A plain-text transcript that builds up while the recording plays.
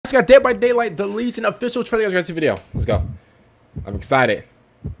just got Dead by Daylight, the Legion official trailer. Let's see video. Let's go. I'm excited.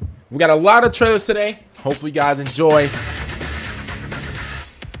 We got a lot of trailers today. Hopefully you guys enjoy.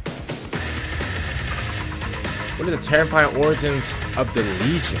 What are the terrifying origins of the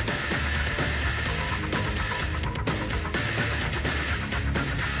Legion?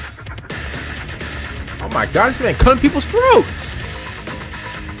 Oh my god, this man cutting people's throats!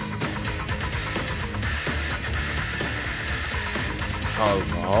 Oh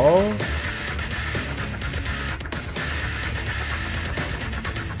no.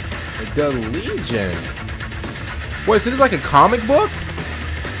 The Legion. Wait, so this is like a comic book?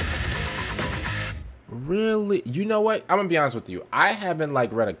 Really? You know what? I'm gonna be honest with you. I haven't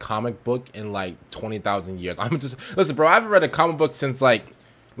like read a comic book in like 20,000 years. I'm just listen, bro. I haven't read a comic book since like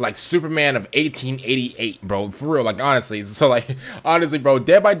Superman of 1888, bro. For real, like honestly. So like honestly, bro.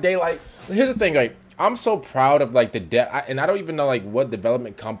 Dead by Daylight. Here's the thing, like I'm so proud of like and I don't even know like what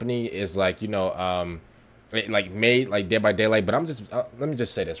development company is like like made like Dead by Daylight, but I'm just let me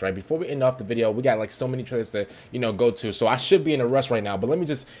just say this right before we end off the video. We got like so many trailers to go to, so I should be in a rush right now, but let me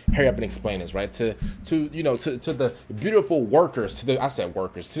just hurry up and explain this right to the beautiful workers, to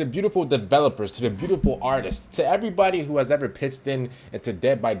the beautiful developers, to the beautiful artists, to everybody who has ever pitched into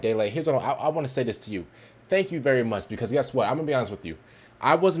Dead by Daylight. Here's what I want to say this to you. Thank you very much, because guess what? I'm gonna be honest with you.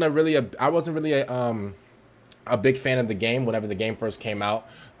 I wasn't really a big fan of the game whenever the game first came out,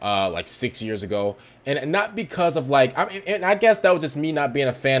 like 6 years ago, and not because of like and I guess that was just me not being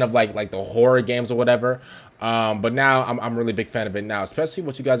a fan of like the horror games or whatever. But now I'm really big fan of it now, especially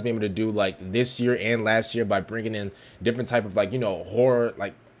what you guys been able to do like this year and last year by bringing in different type of like horror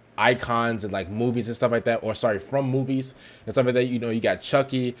like icons and like movies and stuff like that, or sorry, from movies and stuff like that. You got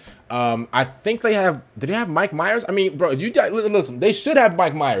Chucky. I think did they have Mike Myers? I mean, bro, listen, they should have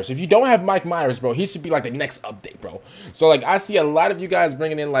Mike Myers. If you don't have Mike Myers, bro, he should be like the next update, bro. So like I see a lot of you guys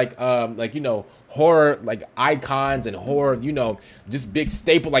bringing in like horror like icons and horror, just big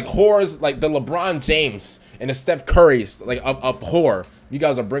staple like horrors, like the LeBron James and the Steph Currys like of horror. You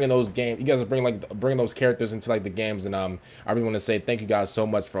guys are bringing those bringing those characters into like the games, and I really want to say thank you guys so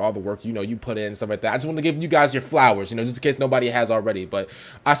much for all the work you put in and stuff like that. I just want to give you guys your flowers, just in case nobody has already. But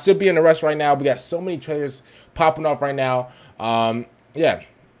I should be in the rush right now. We got so many trailers popping off right now. Yeah,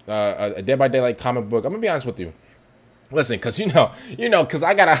 a Dead by Daylight comic book. I'm gonna be honest with you. Listen, cause cause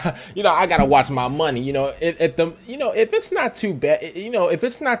I gotta watch my money. If it's not too bad, if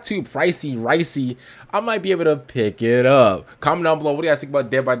it's not too pricey, I might be able to pick it up. Comment down below. What do you guys think about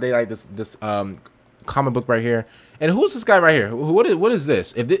Dead by Daylight? This comic book right here. And who's this guy right here? What is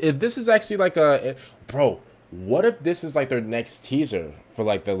this? If this is actually like bro, what if this is like their next teaser for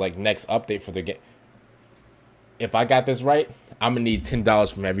like the next update for the game? If I got this right, I'm gonna need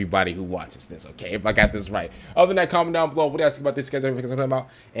 $10 from everybody who watches this, okay? If I got this right. Other than that, comment down below. What do you guys think about this, guys? Everything I'm talking about,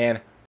 and